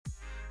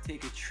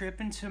Take a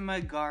trip into my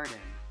garden.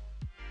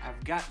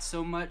 I've got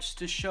so much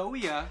to show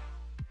ya.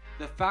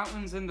 The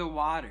fountains and the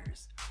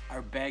waters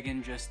are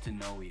begging just to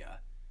know ya.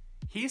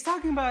 He's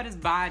talking about his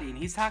body, and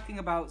he's talking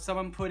about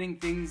someone putting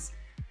things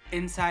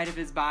inside of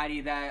his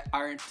body that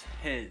aren't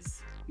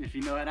his. If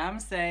you know what I'm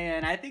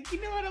saying. I think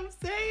you know what I'm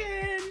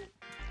saying.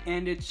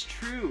 And it's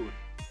true,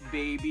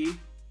 baby.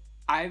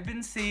 I've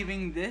been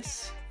saving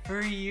this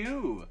for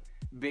you,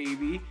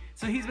 baby.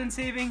 So he's been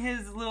saving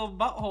his little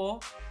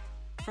butthole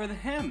for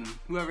him,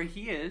 whoever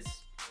he is.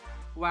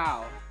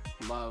 Wow,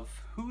 love.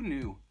 Who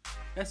knew?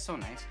 That's so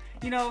nice.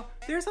 You know,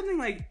 there's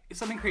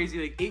something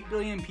crazy, like 8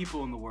 billion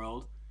people in the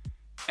world,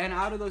 and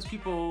out of those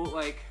people,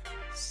 like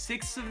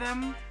 6 of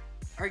them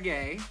are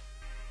gay.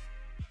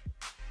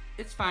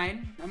 It's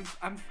fine.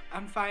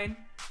 I'm fine.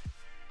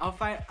 I'll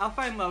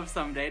find love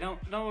someday. Don't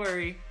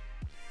worry.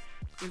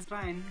 It's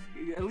fine.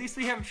 At least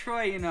we have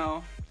Troye, you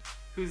know,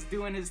 who's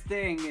doing his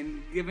thing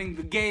and giving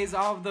the gays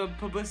all the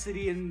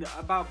publicity and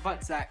about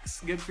butt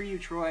sex. Good for you,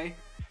 Troye.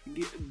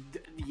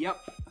 Yep.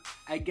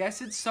 I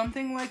guess it's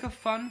something like a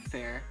fun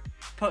fair.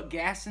 Put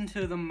gas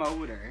into the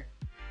motor,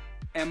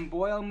 and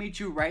boy, I'll meet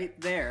you right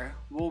there.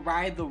 We'll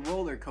ride the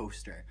roller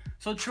coaster.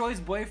 So Troye's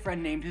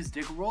boyfriend named his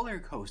dick Roller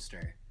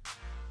Coaster.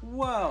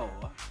 Whoa.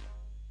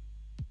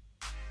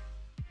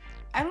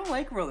 I don't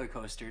like roller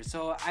coasters,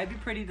 so I'd be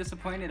pretty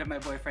disappointed if my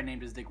boyfriend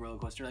named his dick Roller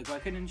Coaster. Like, why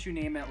couldn't you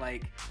name it,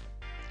 like,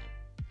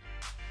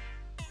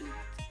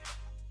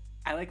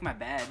 I like my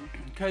bed?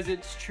 Because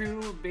it's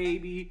true,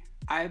 baby.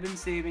 I've been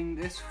saving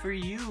this for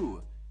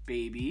you,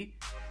 baby.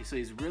 So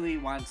he really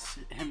wants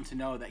him to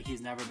know that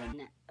he's never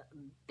been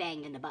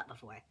banged in the butt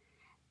before.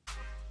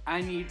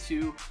 I need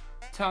to.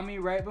 Tell me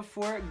right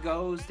before it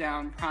goes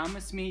down.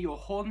 Promise me you'll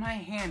hold my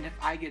hand if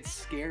I get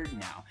scared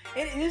now.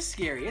 It is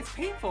scary. It's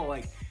painful.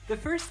 Like, the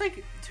first,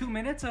 2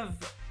 minutes of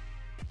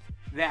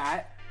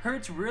that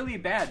hurts really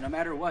bad no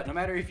matter what. No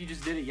matter if you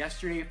just did it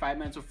yesterday, 5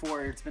 minutes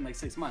before, it's been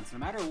 6 months. No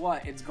matter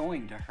what, it's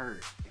going to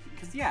hurt.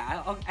 Because,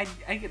 yeah,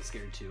 I get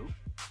scared too.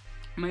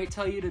 I might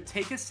tell you to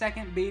take a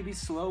second, baby,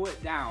 slow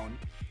it down.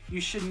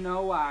 You should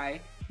know why.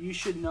 You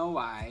should know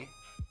why.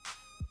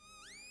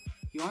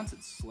 He wants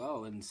it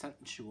slow and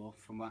sensual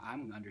from what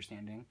I'm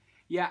understanding.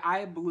 Yeah,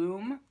 I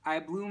bloom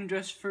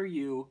just for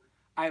you.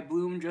 I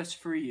bloom just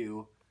for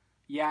you.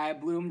 Yeah, I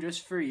bloom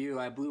just for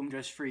you. I bloom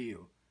just for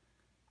you.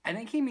 I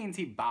think he means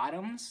he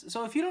bottoms.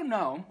 So if you don't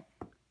know,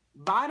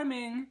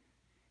 bottoming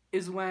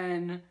is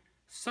when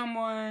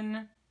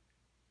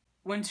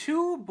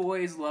two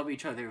boys love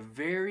each other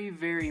very,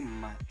 very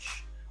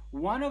much.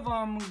 One of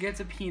them gets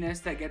a penis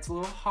that gets a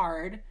little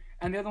hard,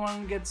 and the other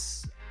one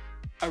gets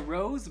a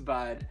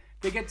rosebud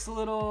that gets a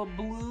little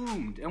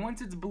bloomed. And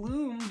once it's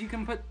bloomed, you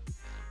can put...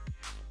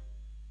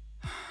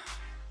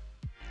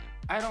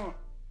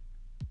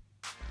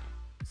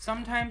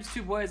 Sometimes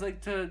two boys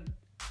like to...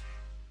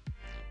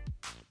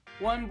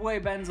 One boy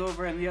bends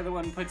over and the other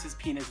one puts his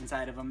penis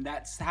inside of him.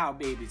 That's how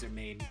babies are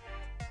made.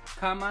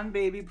 Come on,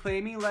 baby, play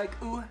me like...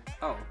 Ooh.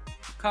 Oh.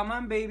 Come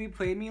on, baby,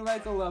 play me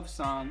like a love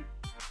song.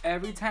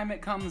 Every time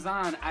it comes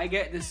on, I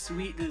get this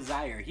sweet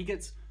desire. He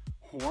gets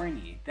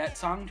horny. That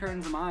song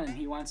turns him on and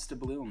he wants to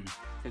bloom.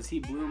 Because he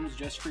blooms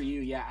just for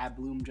you. Yeah, I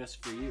bloom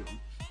just for you.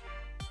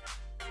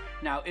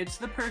 Now, it's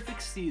the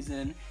perfect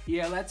season.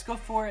 Yeah, let's go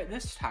for it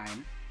this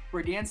time.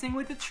 We're dancing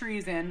with the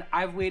trees and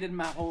I've waited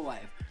my whole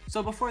life.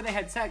 So before they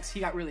had sex, he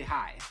got really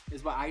high.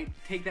 Is what I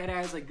take that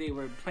as. Like, they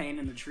were playing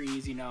in the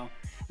trees, you know,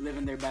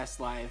 living their best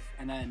life.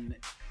 And then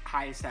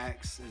high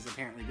sex is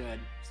apparently good.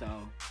 So,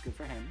 good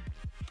for him.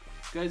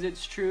 Because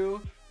it's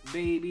true,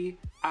 baby.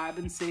 I've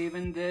been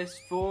saving this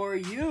for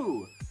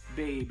you,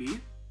 baby.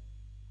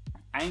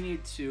 I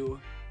need to.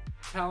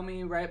 Tell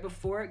me right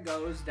before it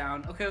goes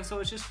down. Okay, so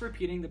it's just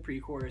repeating the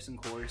pre-chorus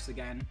and chorus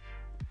again.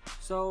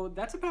 So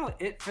that's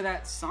about it for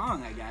that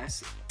song, I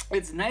guess.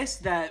 It's nice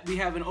that we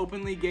have an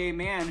openly gay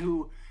man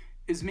who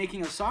is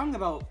making a song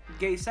about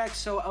gay sex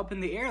so up in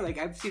the air. Like,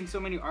 I've seen so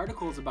many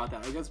articles about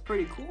that. Like, that's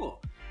pretty cool.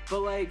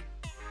 But, like,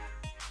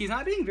 he's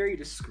not being very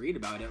discreet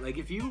about it. Like,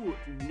 if you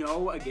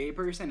know a gay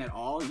person at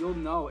all, you'll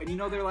know. And you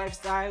know their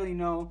lifestyle, you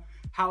know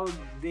how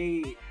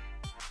they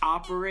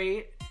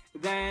operate,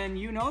 then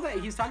you know that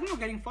he's talking about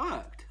getting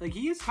fucked. Like,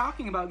 he is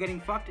talking about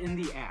getting fucked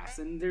in the ass.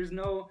 And there's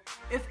no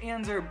ifs,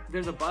 ands, or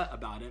there's a but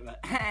about it.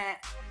 But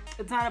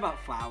it's not about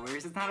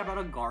flowers. It's not about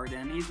a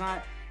garden. It's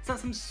not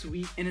some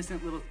sweet,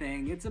 innocent little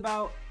thing. It's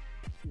about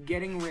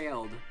getting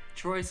railed.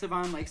 Troye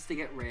Sivan likes to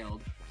get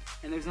railed.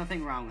 And there's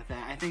nothing wrong with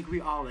that. I think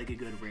we all like a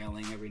good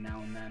railing every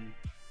now and then.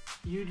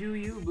 You do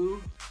you,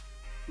 boo.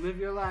 Live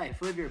your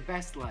life. Live your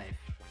best life.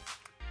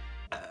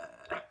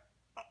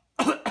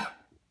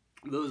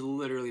 Those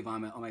literally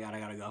vomit. Oh my god, I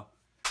gotta go.